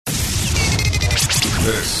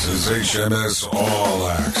This is HMS All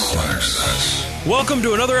Access. Welcome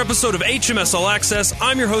to another episode of HMS All Access.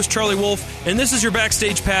 I'm your host, Charlie Wolf, and this is your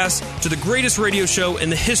backstage pass to the greatest radio show in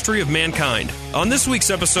the history of mankind. On this week's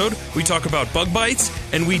episode, we talk about bug bites,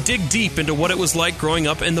 and we dig deep into what it was like growing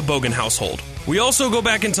up in the Bogan household. We also go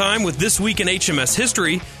back in time with This Week in HMS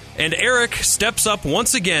History, and Eric steps up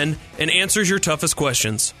once again and answers your toughest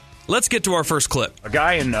questions. Let's get to our first clip. A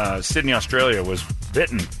guy in Sydney, Australia was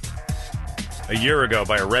bitten a year ago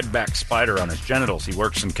by a redback spider on his genitals. He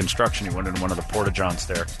works in construction. He went into one of the porta-johns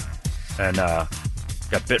there and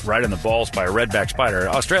got bit right in the balls by a redback spider.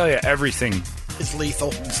 Australia, everything is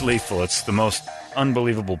lethal. It's lethal. It's the most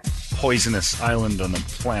unbelievable poisonous island on the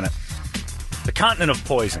planet. The continent of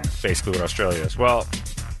poison, basically what Australia is. Well,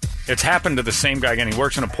 it's happened to the same guy again. He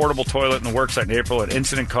works in a portable toilet in the worksite in April. An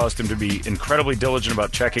incident caused him to be incredibly diligent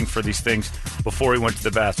about checking for these things before he went to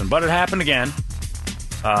the bathroom. But it happened again.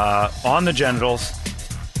 On the genitals.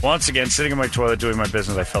 Once again, sitting in my toilet doing my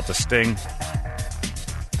business, I felt a sting.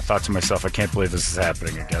 I thought to myself, I can't believe this is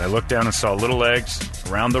happening again. I looked down and saw little legs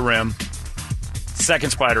around the rim.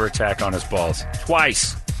 Second spider attack on his balls.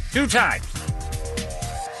 Twice. 2 times.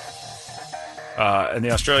 And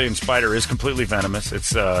the Australian spider is completely venomous.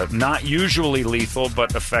 It's not usually lethal,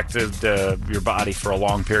 but affected your body for a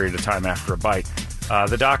long period of time after a bite.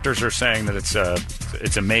 The doctors are saying that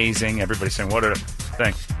it's amazing. Everybody's saying, what a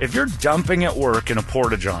thing. If you're dumping at work in a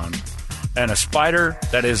porta-john and a spider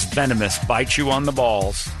that is venomous bites you on the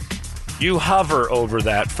balls, you hover over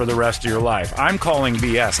that for the rest of your life. I'm calling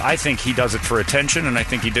BS. I think he does it for attention, and I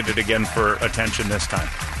think he did it again for attention this time.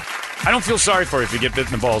 I don't feel sorry for you if you get bit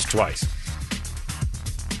in the balls twice.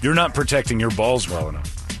 You're not protecting your balls well enough.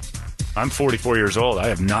 I'm 44 years old. I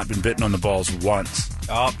have not been bitten on the balls once.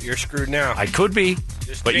 Oh, you're screwed now. I could be,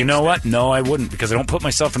 but you know what? No, I wouldn't, because I don't put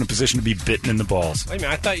myself in a position to be bitten in the balls. Wait a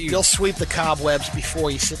minute, I thought you'll sweep the cobwebs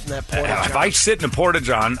before you sit in that porta-john. If I sit in a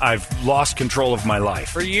porta-john, I've lost control of my life.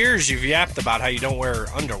 For years, you've yapped about how you don't wear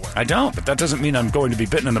underwear. I don't, but that doesn't mean I'm going to be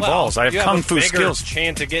bitten in the balls. I have kung fu skills. You have a bigger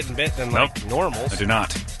chance of getting bitten than normals. I do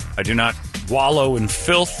not. I do not wallow in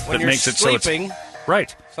filth when that makes it so it's...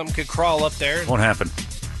 Right. Something could crawl up there. Won't happen.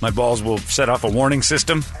 My balls will set off a warning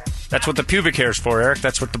system. That's what the pubic hair's for, Eric.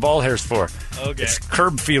 That's what the ball hair's for. Okay. It's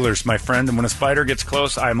curb feelers, my friend. And when a spider gets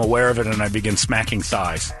close, I'm aware of it and I begin smacking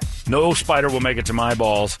thighs. No spider will make it to my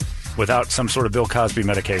balls without some sort of Bill Cosby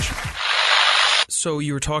medication. So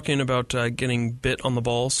you were talking about getting bit on the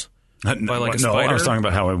balls by like a no, spider? I was talking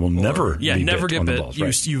about how I will never never get get bit. Balls,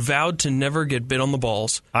 right. You vowed to never get bit on the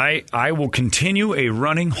balls. I will continue a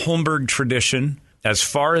running Holmberg tradition as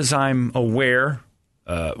far as I'm aware.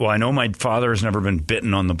 Well, I know my father has never been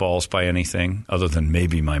bitten on the balls by anything other than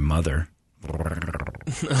maybe my mother.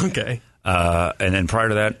 Okay. And then prior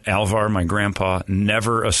to that, Alvar, my grandpa,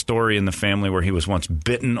 never a story in the family where he was once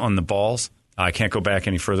bitten on the balls. I can't go back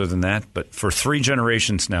any further than that. But for 3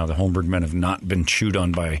 generations now, the Holmberg men have not been chewed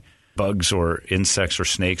on by bugs or insects or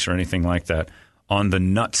snakes or anything like that on the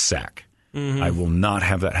nutsack. Mm-hmm. I will not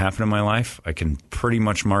have that happen in my life. I can pretty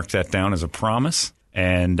much mark that down as a promise.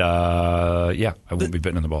 And, I won't be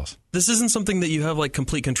bitten in the balls. This isn't something that you have, like,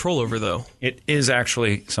 complete control over, though. It is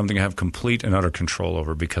actually something I have complete and utter control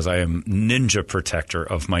over because I am ninja protector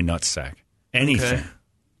of my nutsack. Anything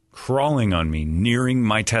crawling on me, nearing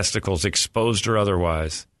my testicles, exposed or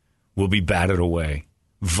otherwise, will be batted away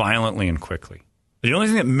violently and quickly. The only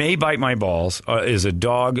thing that may bite my balls is a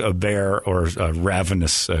dog, a bear, or a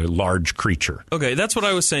ravenous large creature. Okay, that's what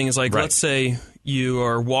I was saying is, like, Let's say you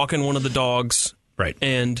are walking one of the dogs... Right.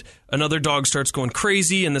 And another dog starts going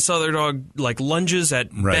crazy, and this other dog, like, lunges at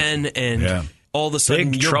Ben, and all of a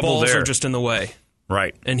sudden your balls are just in the way.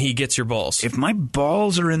 Right. And he gets your balls. If my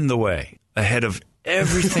balls are in the way ahead of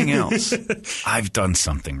everything else, I've done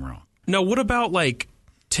something wrong. Now, what about, like,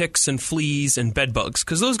 ticks and fleas and bed bugs?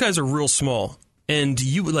 Because those guys are real small. And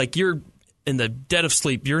you're in the dead of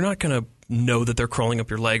sleep. You're not going to know that they're crawling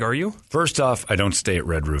up your leg, are you? First off, I don't stay at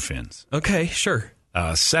Red Roof Inns. Okay, sure.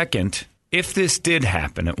 Second... if this did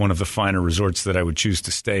happen at one of the finer resorts that I would choose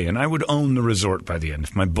to stay in, I would own the resort by the end.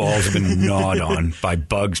 If my balls have been gnawed on by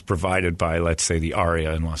bugs provided by, let's say, the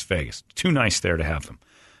Aria in Las Vegas. Too nice there to have them.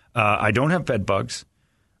 I don't have bed bugs.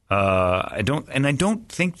 I don't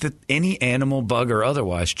think that any animal, bug or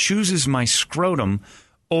otherwise, chooses my scrotum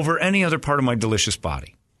over any other part of my delicious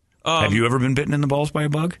body. Have you ever been bitten in the balls by a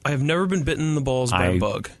bug? I have never been bitten in the balls by a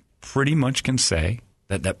bug. Pretty much can say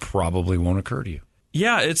that probably won't occur to you.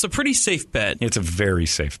 Yeah, it's a pretty safe bet. It's a very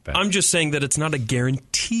safe bet. I'm just saying that it's not a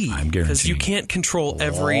guarantee. I'm guaranteeing. Because you can't control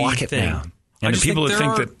everything. Lock it down. And the people that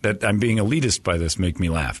think that I'm being elitist by this make me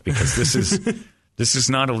laugh because this is this is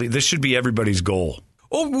not elite. This should be everybody's goal.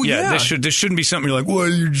 Oh, well, yeah. This shouldn't be something you're like, well,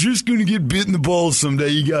 you're just going to get bit in the balls someday.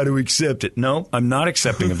 You got to accept it. No, I'm not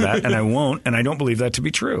accepting of that, and I won't, and I don't believe that to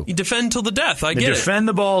be true. You defend till the death. I get it. Defend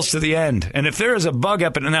the balls to the end. And if there is a bug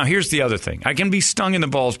up, now here's the other thing. I can be stung in the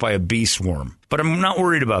balls by a bee swarm, but I'm not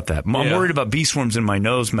worried about that. I'm worried about bee swarms in my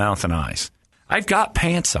nose, mouth, and eyes. I've got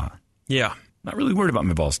pants on. Yeah. Not really worried about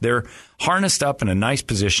my balls. They're harnessed up in a nice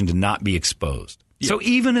position to not be exposed. So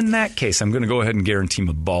even in that case, I'm going to go ahead and guarantee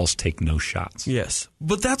my balls take no shots. Yes.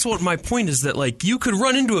 But that's what my point is, that like you could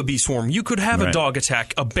run into a bee swarm. You could have a dog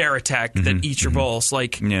attack, a bear attack that eats your balls.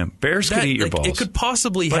 Like, yeah, bears could eat your balls. It could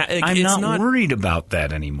possibly happen. I'm not worried about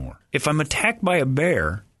that anymore. If I'm attacked by a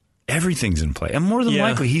bear, everything's in play. And more than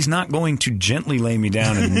likely, he's not going to gently lay me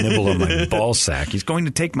down and nibble on my ball sack. He's going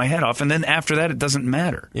to take my head off. And then after that, it doesn't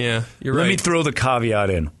matter. Yeah, you're right. Let me throw the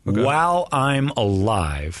caveat in. Okay. While I'm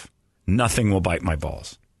alive, nothing will bite my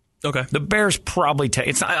balls. Okay. The bears probably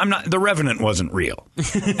the Revenant wasn't real.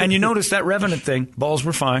 And you notice that Revenant thing, balls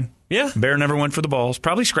were fine. Yeah. Bear never went for the balls.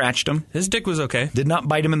 Probably scratched him. His dick was okay. Did not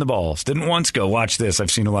bite him in the balls. Didn't once go, watch this.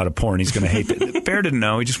 I've seen a lot of porn. He's going to hate it. Bear didn't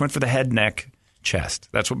know. He just went for the head, neck, chest.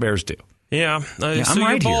 That's what bears do. Yeah. So I'm your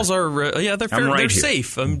right balls here. are, they're fair. They're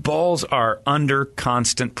safe. Balls are under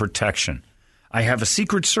constant protection. I have a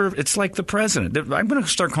Secret Service. It's like the president. I'm going to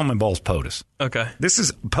start calling my balls POTUS. Okay.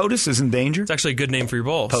 POTUS is in danger. It's actually a good name for your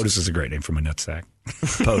balls. POTUS is a great name for my nutsack.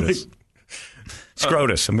 POTUS.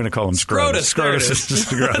 Scrotus. I'm going to call him Scrotus. Scrotus.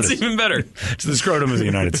 Scrotus. That's even better. It's the scrotum of the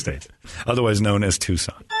United States, otherwise known as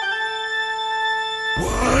Tucson.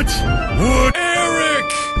 What would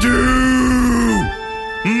Eric do?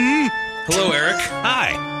 Hello, Eric.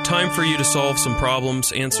 Hi. Time for you to solve some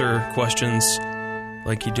problems, answer questions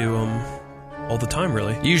like you do all the time,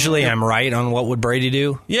 really. Usually I'm right on what would Brady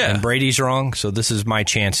do. Yeah. And Brady's wrong, so this is my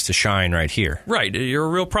chance to shine right here. Right. You're a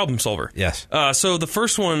real problem solver. Yes. So the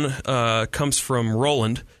first one comes from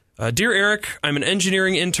Roland. Dear Eric, I'm an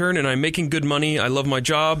engineering intern and I'm making good money. I love my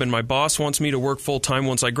job and my boss wants me to work full-time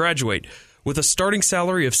once I graduate with a starting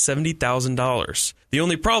salary of $70,000. The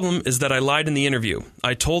only problem is that I lied in the interview.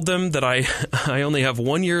 I told them that I only have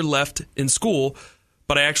 1 year left in school,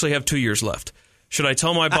 but I actually have 2 years left. Should I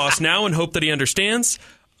tell my boss now and hope that he understands?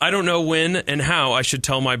 I don't know when and how I should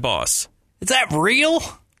tell my boss. Is that real?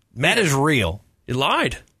 That is real. You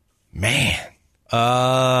lied. Man.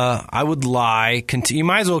 I would lie. You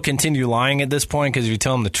might as well continue lying at this point because if you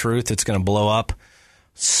tell them the truth, it's going to blow up.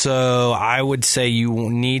 So I would say you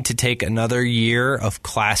need to take another year of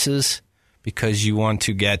classes because you want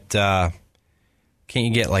to get, can't you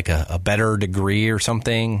get like a better degree or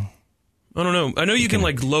something? I don't know. I know you can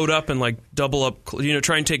like load up and like double up,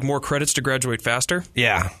 try and take more credits to graduate faster.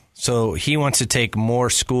 Yeah. So he wants to take more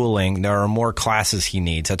schooling. There are more classes he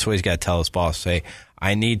needs. That's what he's got to tell his boss. Say,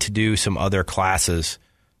 I need to do some other classes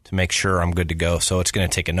to make sure I'm good to go. So it's going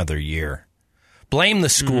to take another year. Blame the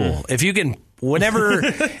school. If you can, whenever,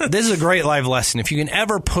 this is a great life lesson. If you can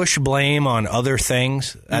ever push blame on other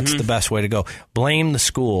things, that's the best way to go. Blame the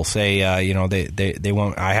school. Say, they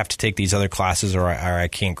won't, I have to take these other classes or I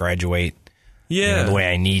can't graduate. Yeah, the way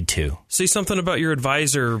I need to. Say something about your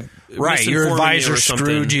advisor. Right, your advisor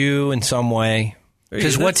screwed you in some way.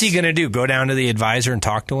 Because what's he going to do? Go down to the advisor and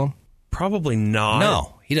talk to him? Probably not.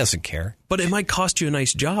 No, he doesn't care. But it might cost you a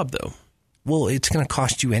nice job, though. Well, it's going to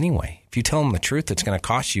cost you anyway. If you tell him the truth, it's going to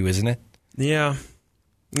cost you, isn't it? Yeah.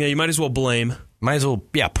 Yeah, you might as well blame. Might as well,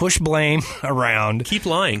 push blame around. Keep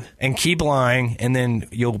lying. And then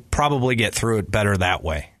you'll probably get through it better that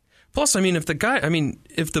way. Plus,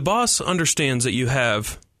 if the boss understands that you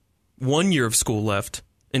have 1 year of school left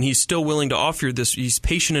and he's still willing to offer you this, he's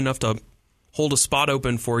patient enough to hold a spot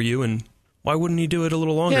open for you, and why wouldn't he do it a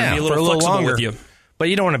little longer and be a little flexible longer with you? But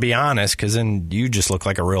you don't want to be honest because then you just look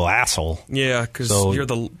like a real asshole. Yeah, because you're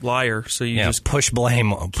the liar, so you just push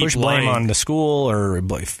blame on the school, or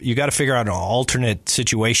you got to figure out an alternate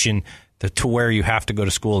situation to where you have to go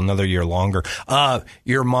to school another year longer.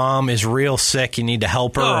 Your mom is real sick. You need to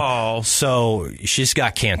help her. Oh. So she's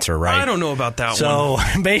got cancer, right? I don't know about that one. So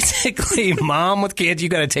basically, mom with cancer, you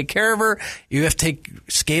got to take care of her. You have to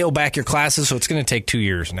scale back your classes, so it's going to take 2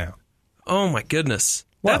 years now. Oh, my goodness.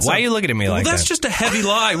 Why are you looking at me like that? That's just a heavy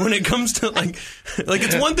lie when it comes to, like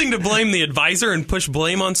it's one thing to blame the advisor and push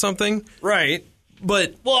blame on something. Right.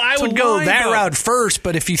 But I would go that route first,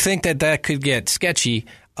 but if you think that could get sketchy,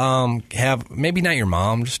 have maybe not your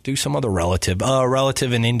mom, just do some other relative. A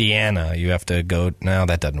relative in Indiana, you have to go. No,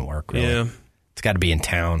 that doesn't work, really. Yeah. It's got to be in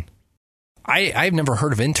town. I've never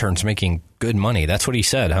heard of interns making good money. That's what he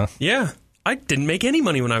said, huh? Yeah. I didn't make any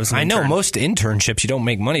money when I was an intern. I know. Most internships, you don't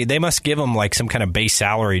make money. They must give them like some kind of base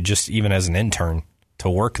salary just even as an intern to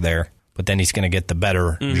work there. but then he's going to get the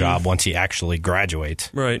better job once he actually graduates.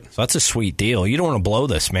 Right. So that's a sweet deal. You don't want to blow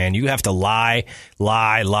this, man. You have to lie,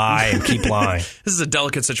 and keep lying. This is a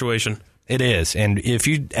delicate situation. It is. And if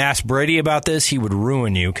you ask Brady about this, he would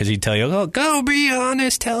ruin you because he'd tell you, oh, go be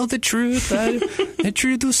honest, tell the truth. The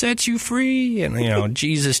truth will set you free. And,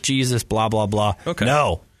 Jesus, blah, blah, blah. Okay.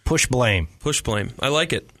 No, push blame. Push blame. I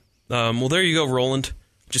like it. Well, there you go, Roland.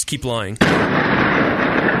 Just keep lying. That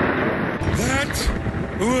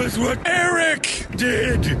was what Eric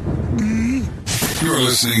did. You're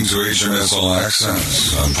listening to HMS All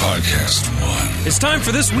Access on Podcast One. It's time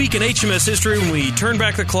for This Week in HMS History when we turn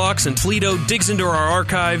back the clocks and Toledo digs into our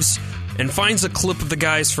archives and finds a clip of the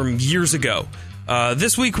guys from years ago.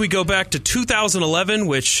 This week we go back to 2011,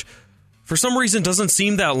 which for some reason doesn't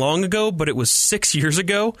seem that long ago, but it was 6 years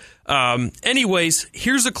ago. Anyways,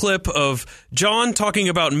 here's a clip of John talking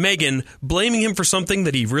about Megan, blaming him for something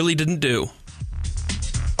that he really didn't do.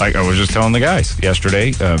 Like I was just telling the guys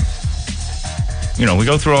yesterday, we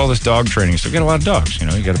go through all this dog training, so we get a lot of dogs,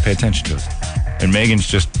 you got to pay attention to it. And Megan's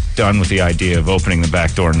just done with the idea of opening the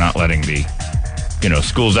back door and not letting the,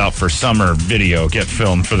 school's out for summer video get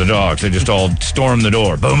filmed for the dogs. They just all storm the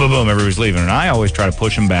door. Boom, boom, boom, everybody's leaving. And I always try to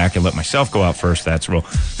push them back and let myself go out first. That's the rule.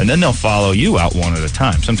 And then they'll follow you out one at a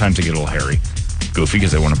time. Sometimes they get a little hairy, goofy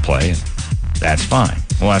because they want to play, and that's fine.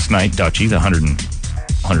 Well, last night, Dutchie, the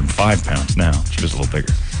 105 pounds now, she was a little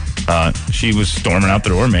bigger. She was storming out the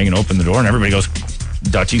door. Megan opened the door, and everybody goes,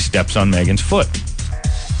 Dutchie steps on Megan's foot.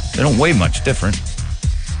 They don't weigh much different.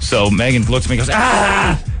 So Megan looks at me and goes,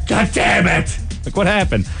 God damn it. Like, what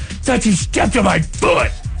happened? Dutchie stepped on my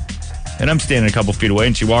foot. And I'm standing a couple feet away,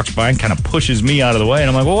 and she walks by and kind of pushes me out of the way. And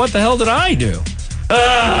I'm like, well, what the hell did I do?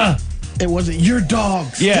 It wasn't your dog.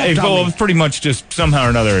 Yeah, it was pretty much just somehow or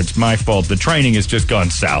another, it's my fault. The training has just gone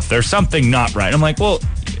south. There's something not right. I'm like, well,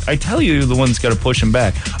 I tell you, the one's got to push him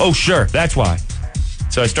back. Oh, sure, that's why.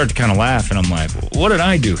 So I start to kind of laugh, and I'm like, what did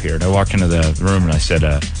I do here? And I walk into the room, and I said,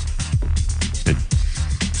 did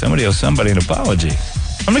somebody owe somebody an apology?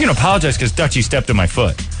 I'm not going to apologize because Dutchie stepped on my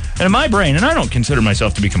foot. And in my brain, and I don't consider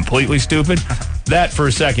myself to be completely stupid, that for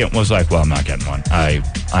a second was like, well, I'm not getting one.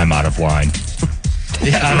 I'm out of line.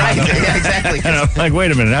 Yeah, right. Yeah, exactly. And I'm like,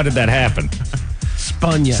 wait a minute, how did that happen?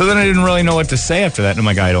 Spun you. So then I didn't really know what to say after that. And I'm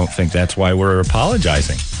like, I don't think that's why we're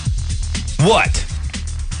apologizing. What?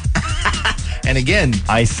 And again,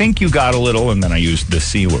 I think you got a little, and then I used the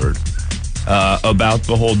C word, about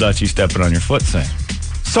the whole Dutchie stepping on your foot thing.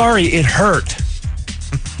 Sorry, it hurt.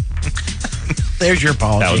 there's your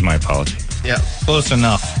apology. That was my apology. Yeah, close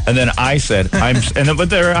enough. And then I said, but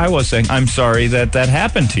there I was saying, I'm sorry that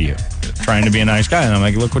happened to you. Trying to be a nice guy. And I'm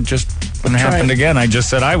like, look what just happened again. I just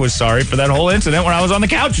said I was sorry for that whole incident when I was on the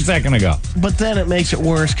couch a second ago. But then it makes it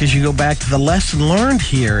worse because you go back to the lesson learned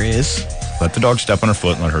here is... Let the dog step on her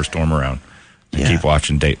foot and let her storm around. And keep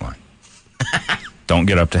watching Dateline. Don't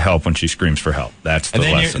get up to help when she screams for help. That's the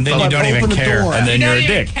lesson. And then you don't even care. And then you're a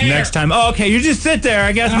dick. Next time, okay, you just sit there.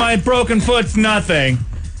 I guess my broken foot's nothing.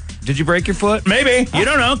 Did you break your foot? Maybe. You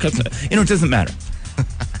don't know because, it doesn't matter.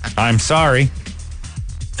 I'm sorry.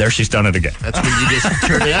 There, she's done it again. That's when you just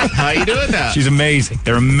turn it up. How you doing now? She's amazing.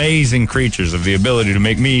 They're amazing creatures of the ability to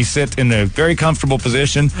make me sit in a very comfortable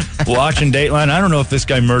position watching Dateline. I don't know if this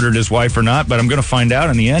guy murdered his wife or not, but I'm going to find out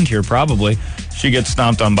in the end here probably. She gets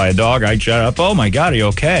stomped on by a dog. I shut up. Oh, my God, are you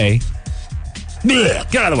okay? Blech,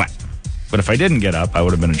 get out of the way. But if I didn't get up, I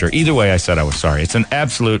would have been a jerk. Either way, I said I was sorry. It's an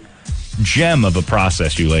absolute gem of a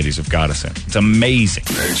process you ladies have got us in. It's amazing.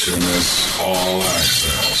 HMS All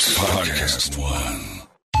Access Podcast One.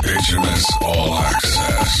 HMS All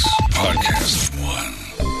Access Podcast One.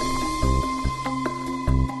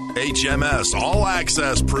 HMS All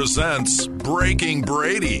Access presents Breaking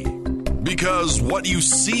Brady. Because what you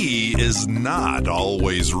see is not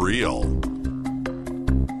always real.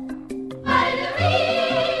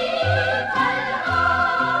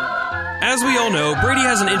 As we all know, Brady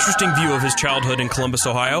has an interesting view of his childhood in Columbus,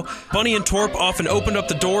 Ohio. Bunny and Torp often opened up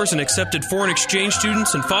the doors and accepted foreign exchange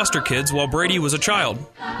students and foster kids while Brady was a child.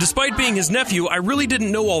 Despite being his nephew, I really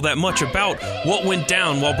didn't know all that much about what went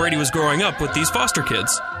down while Brady was growing up with these foster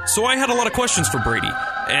kids. So I had a lot of questions for Brady.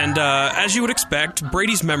 And as you would expect,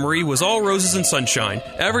 Brady's memory was all roses and sunshine.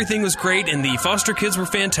 Everything was great and the foster kids were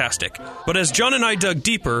fantastic. But as John and I dug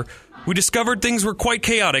deeper, we discovered things were quite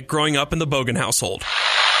chaotic growing up in the Bogan household.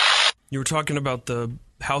 You were talking about the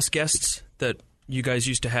house guests that you guys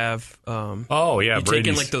used to have. Oh, yeah, you take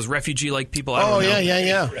in like those refugee-like people. I don't know.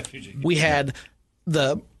 Yeah. We had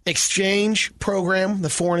the exchange program, the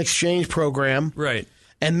foreign exchange program. Right.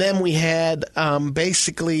 And then we had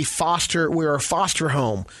basically we were a foster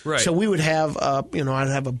home. Right. So we would have, I'd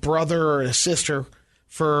have a brother or a sister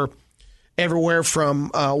for everywhere from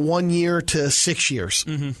 1 year to 6 years.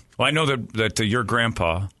 Well, I know that your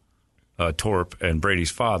grandpa, Torp, and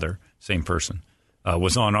Brady's father, same person,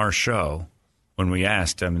 was on our show when we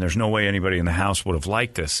asked him. There's no way anybody in the house would have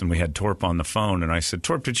liked this. And we had Torp on the phone. And I said,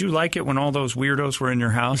 Torp, did you like it when all those weirdos were in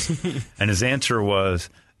your house? And his answer was,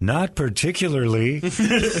 not particularly.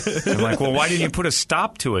 I'm like, well, why didn't you put a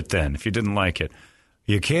stop to it then if you didn't like it?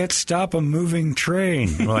 You can't stop a moving train.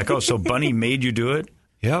 We're like, oh, so Bunny made you do it?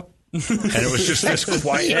 Yep. And it was just this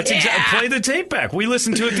quiet. Play the tape back. We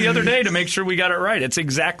listened to it the other day to make sure we got it right. It's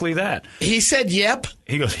exactly that. He said, yep.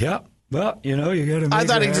 He goes, yep. Well, you got to make I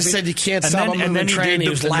thought it he just happy. said you can't stop a moving train. He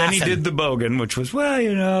was laughing. Then he did the bogan, which was,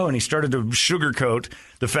 and he started to sugarcoat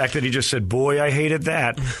the fact that he just said, boy, I hated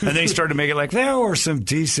that. And then he started to make it like, there were some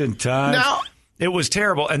decent times. No. It was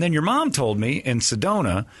terrible. And then your mom told me in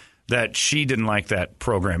Sedona that she didn't like that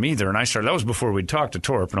program either. And that was before we'd talked to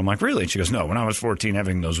Torp. And I'm like, really? And she goes, no, when I was 14,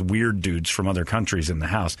 having those weird dudes from other countries in the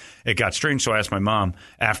house, it got strange. So I asked my mom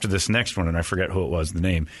after this next one, and I forget who it was, the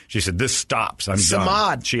name. She said, this stops. I'm done.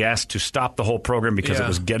 Samad. She asked to stop the whole program because it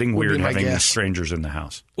was getting weird having these strangers in the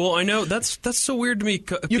house. Well, I know that's so weird to me.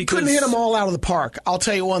 You couldn't hit them all out of the park. I'll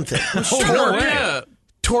tell you one thing.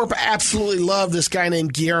 Torp absolutely loved this guy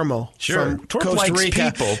named Guillermo from Torp Costa likes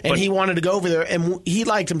Rica, people, and he wanted to go over there. And he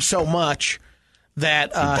liked him so much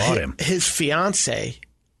that his fiance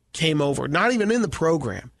came over, not even in the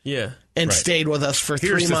program, and stayed with us for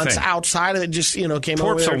 3 months outside of it. Just came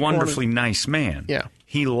over. Torp's a wonderfully nice man. Yeah,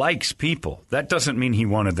 he likes people. That doesn't mean he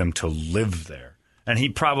wanted them to live there. And he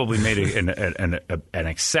probably made an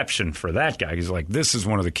exception for that guy. He's like, this is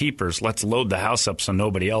one of the keepers. Let's load the house up so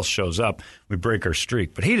nobody else shows up. We break our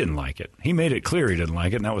streak. But he didn't like it. He made it clear he didn't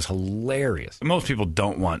like it, and that was hilarious. Most people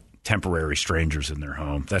don't want temporary strangers in their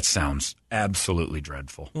home. That sounds absolutely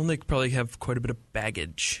dreadful. Well, they probably have quite a bit of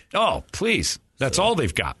baggage. Oh, please. That's all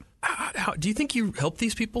they've got. Do you think you help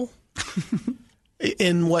these people?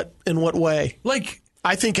 In what way? Like,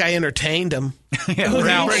 I think I entertained them.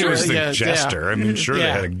 Brady was the jester. I mean, sure, they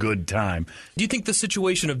had a good time. Do you think the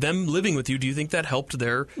situation of them living with you, do you think that helped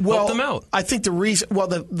help them out? I think the reason,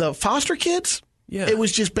 the foster kids, it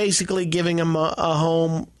was just basically giving them a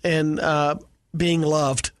home and being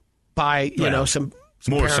loved by, some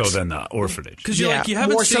more parents. so than the orphanage. Because you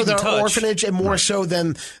haven't more stayed so in than touch. orphanage and more so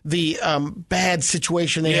than the bad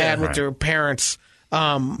situation they had with their parents.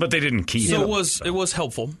 But they didn't keep So it. it was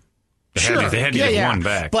helpful. They had to get one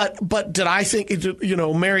back. But did I think,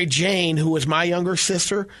 Mary Jane, who was my younger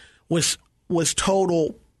sister, was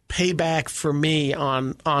total payback for me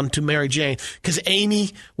on to Mary Jane, because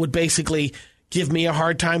Amy would basically give me a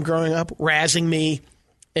hard time growing up, razzing me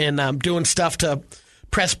and doing stuff to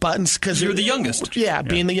press buttons because you're the youngest.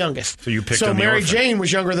 Being the youngest. So you picked on the Mary orphan. Jane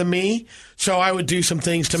was younger than me, so I would do some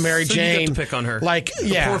things to Mary Jane. You got to pick on her, like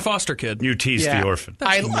the poor foster kid. You teased the orphan.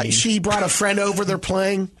 She brought a friend over. They're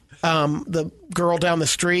playing the girl down the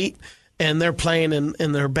street, and they're playing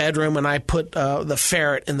in their bedroom, and I put the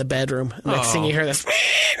ferret in the bedroom. Next thing you hear this,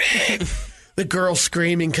 the girl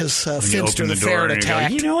screaming because Finster the ferret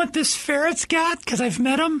attacked. You know what this ferret's got? Because I've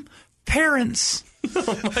met him? Parents.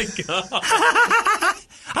 Oh, my God.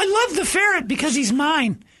 I love the ferret because he's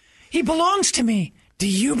mine. He belongs to me. Do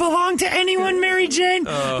you belong to anyone, Mary Jane?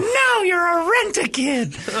 No, you're a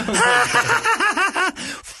rent-a-kid.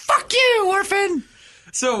 Fuck you, orphan.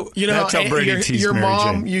 So that's how Brady teased your Mary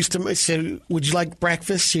mom Jane. used to say, "Would you like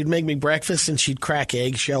breakfast?" She'd make me breakfast, and she'd crack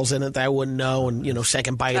eggshells in it that I wouldn't know, and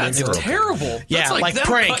second bite That's into it. terrible. Yeah, That's like them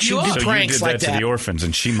pranks. cutting you She'd up. do So pranks you did like that to the orphans,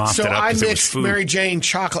 and she mopped So it up I because it was mixed food. Mary Jane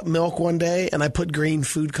chocolate milk one day, and I put green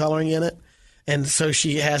food coloring in it. And so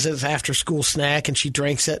she has it as after school snack, and she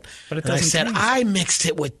drinks it. But it and I doesn't said, taste. I mixed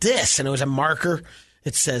it with this, and it was a marker.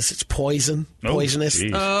 It says it's poisonous.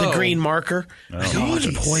 geez. The green marker. I go, it's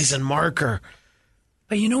a poison marker.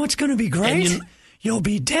 But you know what's going to be great? And You'll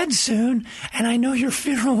be dead soon, and I know your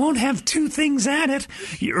funeral won't have two things at it.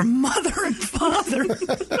 Your mother and father.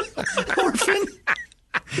 Orphan.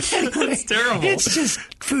 Anyway, That's terrible. It's just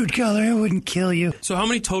food color. It wouldn't kill you. So how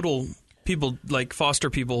many total people, like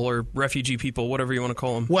foster people or refugee people, whatever you want to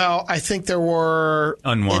call them? Well, I think there were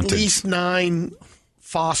Unwanted. at least 9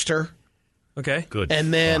 foster. Okay. Good.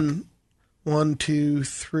 And then 1, 2,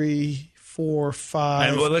 3, 4, 5.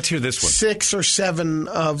 And, well, let's hear this one. 6 or 7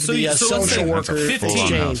 of So the let's say social that's a worker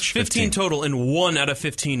full-on house. exchange. 15 total, and 1 out of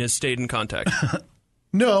 15 has stayed in contact.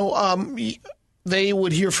 No, they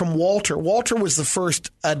would hear from Walter. Walter was the first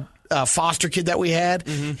foster kid that we had.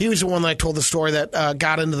 Mm-hmm. He was the one that I told the story that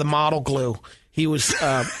got into the model glue. He was,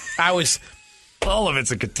 I was. All of it's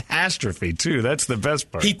a catastrophe, too. That's the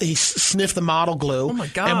best part. He sniffed the model glue. Oh, my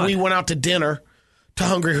God. And we went out to dinner to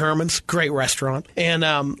Hungry Herman's, great restaurant, and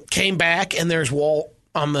came back, and there's Walt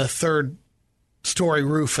on the 3rd-story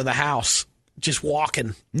roof of the house, just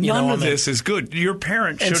walking. None of this is good. Your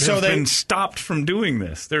parents should have been stopped from doing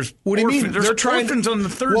this. There's what do you mean? There's orphans on the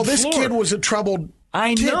 3rd floor. Well, this kid was a troubled.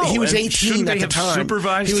 I know. He was 18 at the time.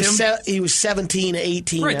 Supervised him? He was 17,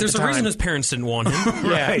 18. Right. At There's the a reason time. his parents didn't want him.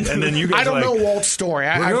 Right. And then you guys I don't know Walt's story.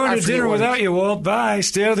 We're going to dinner without you, Walt. Bye.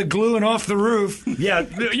 Stay out of the glue and off the roof. Yeah,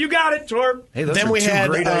 you got it, Torb. Hey, those then are we two had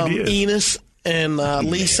great ideas. Enos and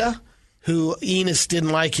Lisa, who Enos didn't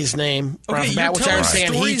like his name right off the bat, which I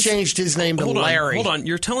understand. He changed his name to Larry. Hold on.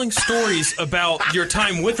 You're telling stories about your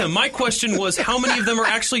time with him. My question was, how many of them are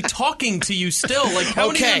actually talking to you still? Like,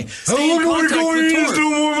 how many of them stay in contact with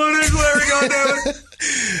Torb? My name's Larry,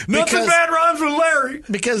 goddammit. Nothing bad rhymes with Larry.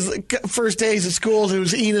 Because first days at school, it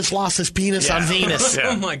was Enos lost his penis on Venus.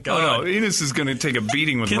 Oh, my God. Oh, no, Enos is going to take a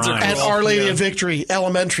beating with Kids are rhymes. At cool. Our Lady of Victory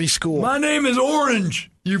Elementary School. My name is Orange,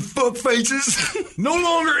 you fuck faces. No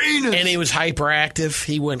longer Enos. And he was hyperactive.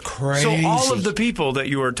 He went crazy. So all of the people that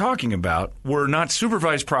you are talking about were not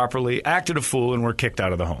supervised properly, acted a fool, and were kicked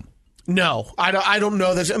out of the home. No, I don't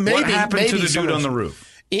know this. Maybe, What happened to the some dude of on the us- roof?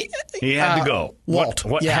 He had to go. Walt.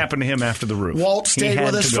 What yeah. happened to him after the roof? Walt He stayed had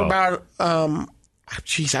with to us for go. about,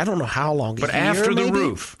 I don't know how long. But a year, after the maybe?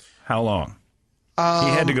 roof, how long? He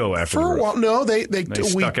had to go after For the a roof. while. No,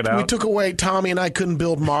 we stuck it out? We took away. Tommy and I couldn't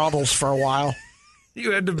build models for a while.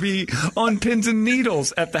 You had to be on pins and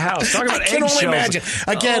needles at the house. Talk about I can eggshells. only imagine.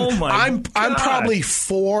 Again, Oh my I'm God. probably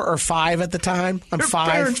 4 or 5 at the time. I'm Your 5.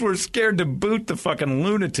 parents were scared to boot the fucking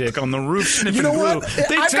lunatic on the roof sniffing You know glue. what?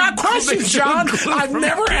 They I've took- got they questions, took John. glue I've from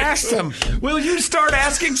never your asked them. Will you start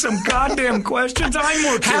asking some goddamn questions? I'm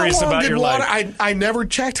more How curious long about did your Walter? life. I never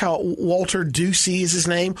checked how Walter Ducey is his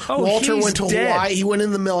name. Oh, Walter he's went to dead. Hawaii. He went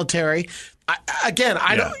in the military.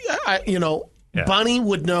 I don't. Yeah. Bunny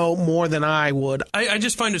would know more than I would. I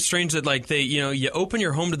just find it strange that like you open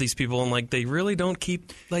your home to these people and like they really don't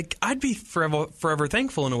keep like I'd be forever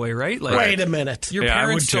thankful in a way, right? Like, Wait a minute. Your Yeah, I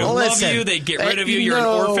parents would too. don't love Listen, you. They get rid of you. You're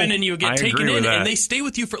no, an orphan, and you get I taken agree with in, that. and they stay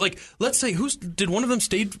with you for like. Let's say did one of them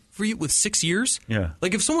stay for you with 6 years? Yeah.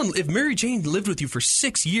 Like if Mary Jane lived with you for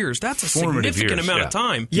 6 years, that's a Formative significant years, amount yeah. of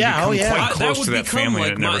time. Yeah, oh yeah. quite That close would to that become family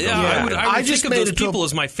like that never my goes yeah. away. I would I think just of made those it to a- people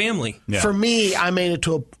as my family. Yeah. For me, I made it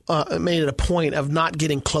a point of not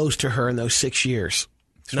getting close to her in those 6 years.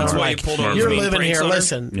 That's why you pulled on You're me living pranks here. on her?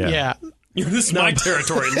 Listen, Yeah. yeah. This is my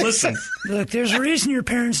territory. Listen. Look, there's a reason your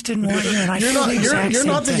parents didn't want you, and I You're feel not. the exact You're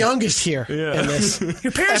same not the thing. youngest here in this.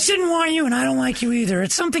 Your parents didn't want you, and I don't like you either.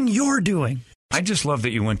 It's something you're doing. I just love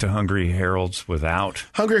that you went to Hungry Harold's without.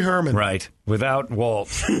 Hungry Herman. Right. Without Walt.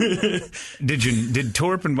 Did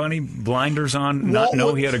Torp and Bunny blinders on not Walt,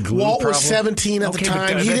 know he had a glue Walt problem? was 17 at the Okay, but time.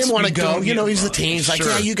 He that's- didn't want to we go. don't- You know, he's the teens. Like,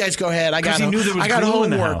 Sure. yeah, you guys go ahead. I 'Cause got. he knew there was I got glue in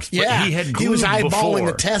the homework. house, but Yeah, he had he was glue eyeballing the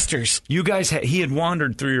before. testers. You guys, he had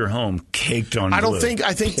wandered through your home caked on I don't glue. think.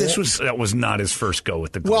 I think this was. That was not his first go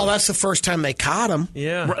with the glue. Well, that's the first time they caught him.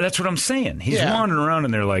 Yeah. Right, that's what I'm saying. He's Yeah. wandering around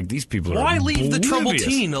and they're like, these people are Why leave the troubled oblivious.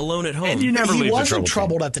 teen alone at home? And you never He leave the wasn't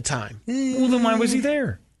troubled troubled at the time. teen. Well, then why was he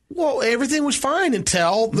there? Well, everything was fine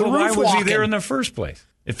until the Well, roof why was walking. he there in the first place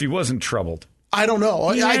if he wasn't troubled? I don't know.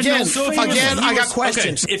 Again, So if he was- again, he I got was-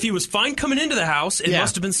 questions. Okay, if he was fine coming into the house, it Yeah.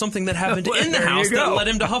 must have been something that happened in the There you house that go. led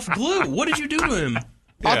him to huff glue. What did you do to him?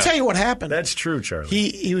 I'll tell you what happened. That's true, Charlie.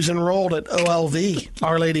 He was enrolled at OLV,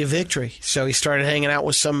 Our Lady of Victory. So he started hanging out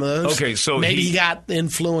with some of those. Okay, so maybe he- he got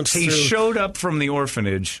influenced He through. showed up from the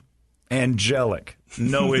orphanage, angelic,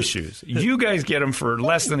 no issues. You guys get him for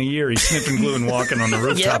less than a year. He's sniffing glue and walking on the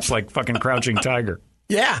rooftops like fucking Crouching Tiger.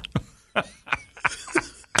 Yeah.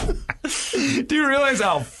 Do you realize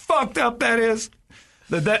how fucked up that is?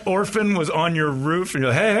 That orphan was on your roof, and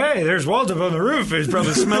you're like, hey, there's Walt up on the roof. He's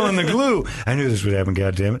probably smelling the glue. I knew this would happen,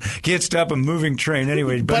 goddammit. Can't stop a moving train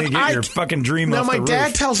anyway. Buddy, get your fucking dream now off my the dad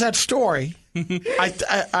roof. tells that story.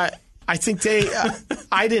 I think they.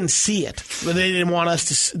 I didn't see it, but they didn't want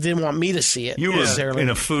us to. Didn't want me to see it. You were necessarily. in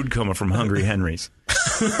a food coma from Hungry Henry's.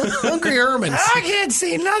 Hungry Herman's. I can't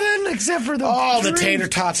see nothing except for the Oh, the drink. tater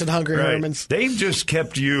tots at Hungry Herman's. They just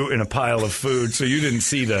kept you in a pile of food so you didn't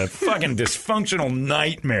see the fucking dysfunctional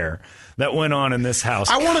nightmare that went on in this house.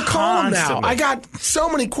 I want to call them now. constantly. I got so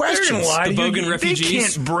many They're questions. gonna lie The to you. Bogan refugees? They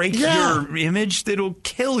can't break Yeah. your image. That'll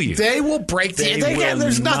kill you. They will break the. will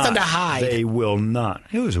There's nothing not. to hide. They will not.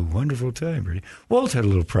 It was a wonderful time, Brady. Walt had a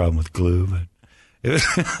little problem with glue, but it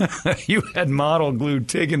was you had model glue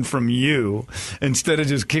taken from you instead of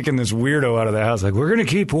just kicking this weirdo out of the house. Like, we're going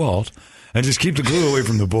to keep Walt and just keep the glue away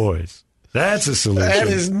from the boys. That's a solution. That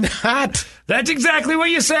is not. That's exactly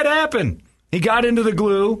what you said happened. He got into the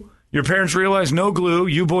glue. Your parents realized no glue.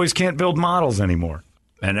 You boys can't build models anymore.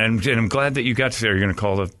 And I'm glad that you got to. Are you going to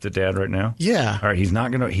call the dad right now? Yeah. All right. He's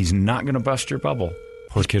not gonna bust your bubble.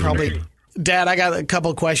 Poor kid. Probably. Dad, I got a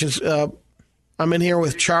couple of questions. I'm in here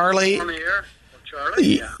with Charlie. On the air?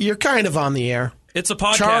 Charlie? Yeah. You're kind of on the air. It's a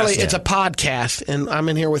podcast. Charlie, it's a podcast, and I'm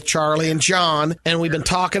in here with Charlie and John, and we've been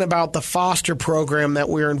talking about the foster program that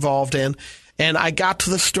we're involved in. And I got to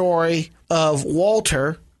the story of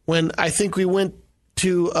Walter when I think we went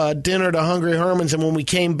to dinner to Hungry Herman's, and when we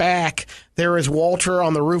came back, there was Walter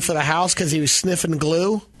on the roof of the house because he was sniffing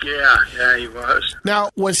glue. Yeah, he was. Now,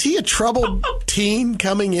 was he a troubled teen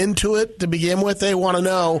coming into it to begin with? They want to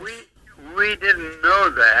know. We didn't know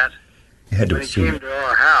that when he came to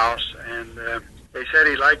our house, and they said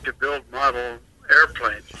he liked to build model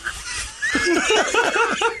airplanes. He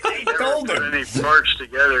never put any parts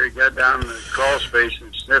together. He got down in the crawl space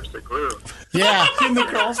and sniffed the glue. Yeah, in the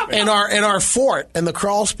crawl space. In our fort, in the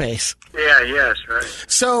crawl space. Yeah, yes, right.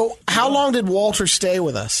 So, how long did Walter stay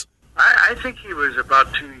with us? I think he was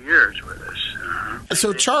about 2 years with us.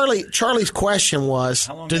 So, Charlie's question was: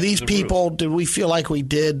 do these people? Did we feel like we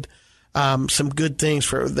did some good things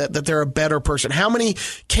for that they're a better person? How many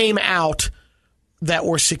came out that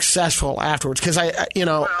were successful afterwards? Because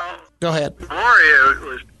go ahead.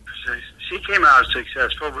 Gloria she came out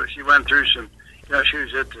successful, but she went through some. She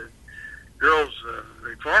was at the girls'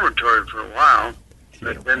 reformatory for a while.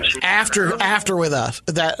 But then she after with us.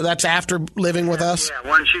 That's after living with us.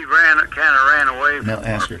 Yeah, when she ran away from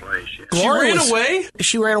our place. Yeah. She ran away.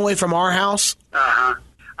 She ran away from our house. I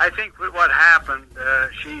think what happened,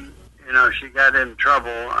 she got in trouble.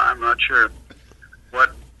 I'm not sure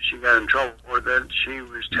what she got in trouble for. That she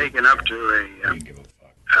was taken up to a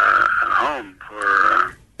home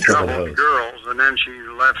for troubled girls, and then she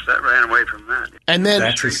ran away from that. And then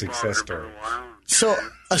that's a success story. So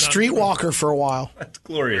a streetwalker for a while. That's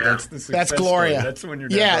Gloria. Yeah. That's the success That's Gloria. Story. That's when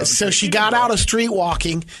you're so she got out of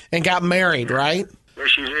streetwalking and got married, right? Yes,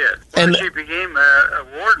 she did. And she became a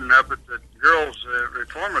warden up at the girls'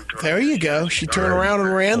 reformatory. There you go. She turned around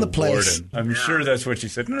and ran the place. Warden. I'm sure that's what she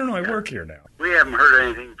said. No, I work here now. We haven't heard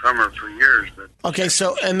anything from her for years. But Okay,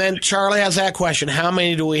 so, and then Charlie has that question. How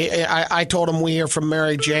many do we, I told him we hear from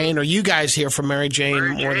Mary Jane, or you guys hear from Mary Jane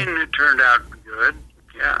more Jane, than... it turned out good.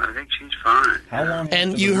 Yeah, I think she's fine. How long?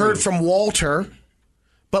 And you heard from Walter,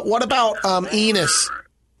 but what about Enos?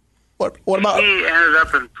 What about... He ended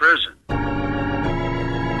up in prison.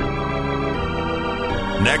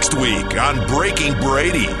 Next week on Breaking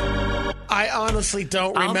Brady. I honestly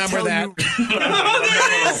don't remember that.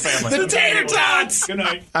 The tater tots. Good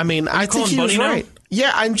night. I mean, I think he was Bunny now? right.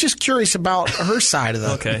 Yeah, I'm just curious about her side of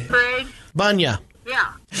that. Okay. Craig? Bunya.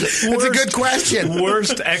 Yeah. It's a good question.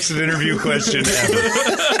 Worst exit interview question ever.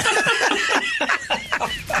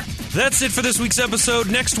 That's it for this week's episode.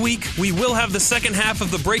 Next week, we will have the second half of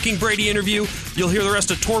the Breaking Brady interview. You'll hear the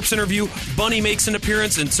rest of Torp's interview. Bunny makes an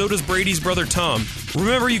appearance, and so does Brady's brother, Tom.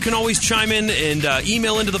 Remember, you can always chime in and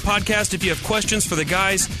email into the podcast if you have questions for the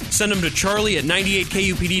guys. Send them to Charlie at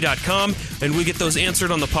 98kupd.com, and we get those answered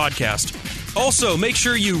on the podcast. Also, make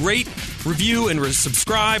sure you rate, review, and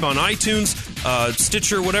subscribe on iTunes,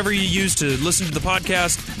 Stitcher, whatever you use to listen to the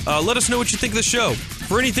podcast. Let us know what you think of the show.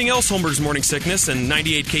 For anything else Holmberg's Morning Sickness and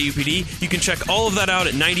 98KUPD, you can check all of that out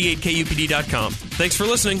at 98kupd.com. Thanks for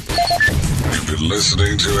listening. You've been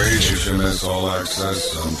listening to HMS All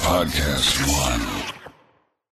Access on Podcast One.